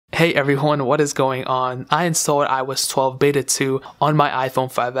Hey everyone, what is going on? I installed iOS 12 Beta 2 on my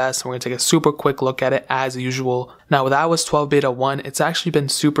iPhone 5S and we're going to take a super quick look at it as usual. Now with iOS 12 Beta 1, it's actually been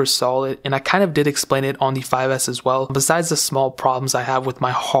super solid and I kind of did explain it on the 5S as well. Besides the small problems I have with my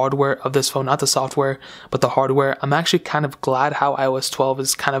hardware of this phone, not the software, but the hardware, I'm actually kind of glad how iOS 12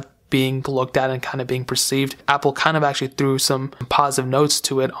 is kind of being looked at and kind of being perceived. Apple kind of actually threw some positive notes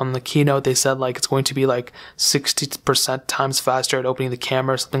to it on the keynote. They said like it's going to be like 60% times faster at opening the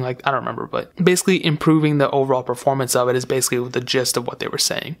camera, something like, I don't remember, but basically improving the overall performance of it is basically the gist of what they were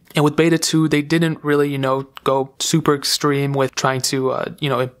saying. And with Beta 2, they didn't really, go super extreme with trying to,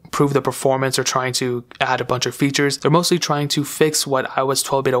 improve the performance or trying to add a bunch of features. They're mostly trying to fix what iOS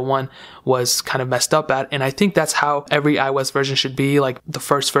 12 Beta 1 was kind of messed up at. And I think that's how every iOS version should be. Like the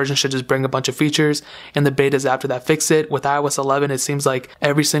first version should just bring a bunch of features and the betas after that fix it. With iOS 11, it seems like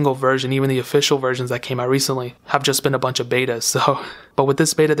every single version, even the official versions that came out recently, have just been a bunch of betas. But with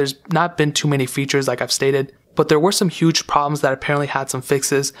this beta, there's not been too many features like I've stated. But there were some huge problems that apparently had some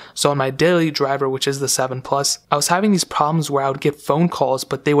fixes. So on my daily driver, which is the 7 Plus, I was having these problems where I would get phone calls,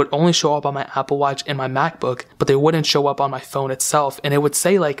 but they would only show up on my Apple Watch and my MacBook, but they wouldn't show up on my phone itself. And it would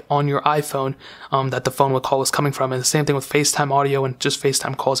say like on your iPhone that the phone call was coming from. And the same thing with FaceTime audio and just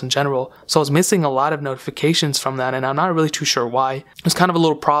FaceTime calls in general. So I was missing a lot of notifications from that, and I'm not really too sure why. It was kind of a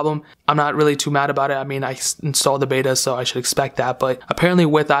little problem. I'm not really too mad about it. I mean, I installed the beta, so I should expect that. But apparently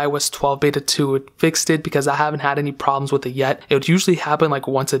with iOS 12 Beta 2, it fixed it because I haven't had any problems with it yet. It would usually happen like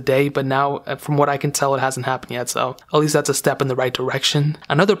once a day, but now from what I can tell, it hasn't happened yet. So at least that's a step in the right direction.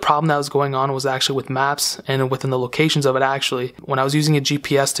 Another problem that was going on was actually with maps and within the locations of it actually. When I was using a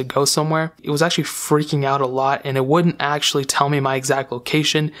GPS to go somewhere, it was actually freaking out a lot and it wouldn't actually tell me my exact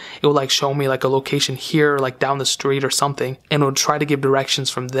location. It would like show me like a location here, like down the street or something, and it would try to give directions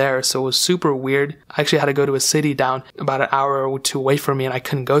from there. So it was super weird. I actually had to go to a city down about an hour or two away from me and I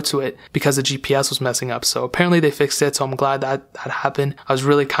couldn't go to it because the GPS was messing up. So apparently they fixed it, so I'm glad that happened. I was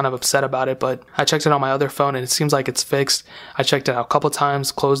really kind of upset about it, but I checked it on my other phone and it seems like it's fixed. I checked it out a couple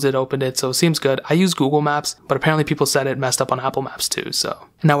times, closed it, opened it, so it seems good. I use Google Maps, but apparently people said it messed up on Apple Maps too. So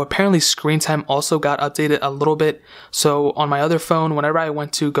now apparently screen time also got updated a little bit. So on my other phone, whenever I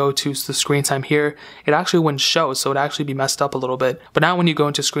went to go to the screen time here, it actually wouldn't show, so it actually be messed up a little bit. But now when you go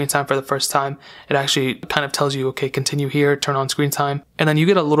into screen time for the first time, it actually kind of tells you, okay, continue here, turn on screen time. And then you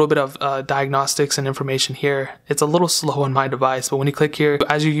get a little bit of diagnostics and information here. It's a little slow on my device, but when you click here,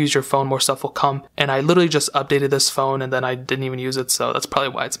 as you use your phone, more stuff will come. And I literally just updated this phone and then I didn't even use it, so that's probably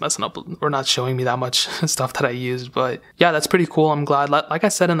why it's messing up or not showing me that much stuff that I used. But yeah, that's pretty cool. I'm glad. Like I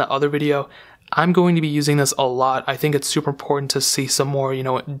said in the other video, I'm going to be using this a lot. I think it's super important to see some more,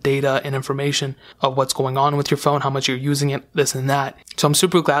 data and information of what's going on with your phone, how much you're using it, this and that. So I'm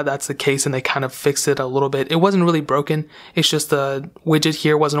super glad that's the case and they kind of fixed it a little bit. It wasn't really broken. It's just the widget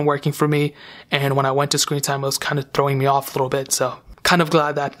here wasn't working for me. And when I went to screen time, it was kind of throwing me off a little bit. So kind of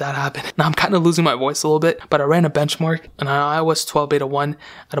glad that happened. Now I'm kind of losing my voice a little bit, but I ran a benchmark on iOS 12 Beta 1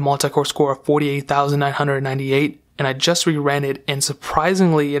 at a multi-core score of 48,998. And I just reran it and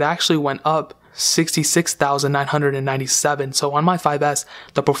surprisingly, it actually went up 66,997. So on my 5S,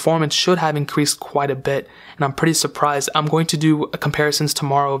 the performance should have increased quite a bit, and I'm pretty surprised. I'm going to do comparisons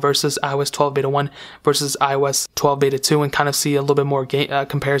tomorrow versus iOS 12 Beta 1 versus iOS 12 Beta 2 and kind of see a little bit more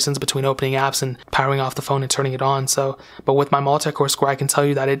comparisons between opening apps and powering off the phone and turning it on. But with my multi-core score, I can tell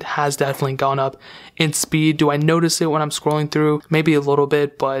you that it has definitely gone up in speed. Do I notice it when I'm scrolling through? Maybe a little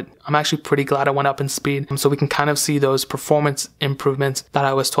bit, but I'm actually pretty glad I went up in speed. So we can kind of see those performance improvements that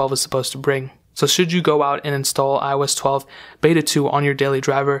iOS 12 is supposed to bring. So should you go out and install iOS 12 Beta 2 on your daily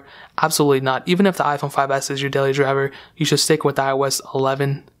driver? Absolutely not. Even if the iPhone 5S is your daily driver, you should stick with iOS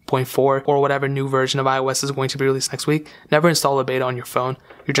 11.4 or whatever new version of iOS is going to be released next week. Never install a beta on your phone.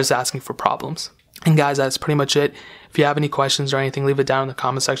 You're just asking for problems. And guys, that's pretty much it. If you have any questions or anything, leave it down in the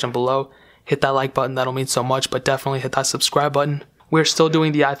comment section below. Hit that like button. That'll mean so much, but definitely hit that subscribe button. We're still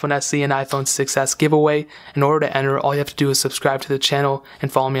doing the iPhone SE and iPhone 6s giveaway. In order to enter, all you have to do is subscribe to the channel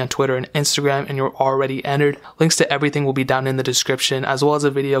and follow me on Twitter and Instagram, and you're already entered. Links to everything will be down in the description, as well as a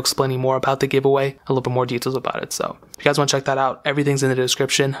video explaining more about the giveaway, a little bit more details about it. So if you guys want to check that out, everything's in the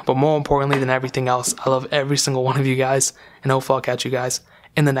description. But more importantly than everything else, I love every single one of you guys, and hopefully I'll catch you guys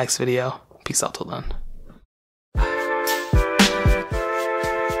in the next video. Peace out till then.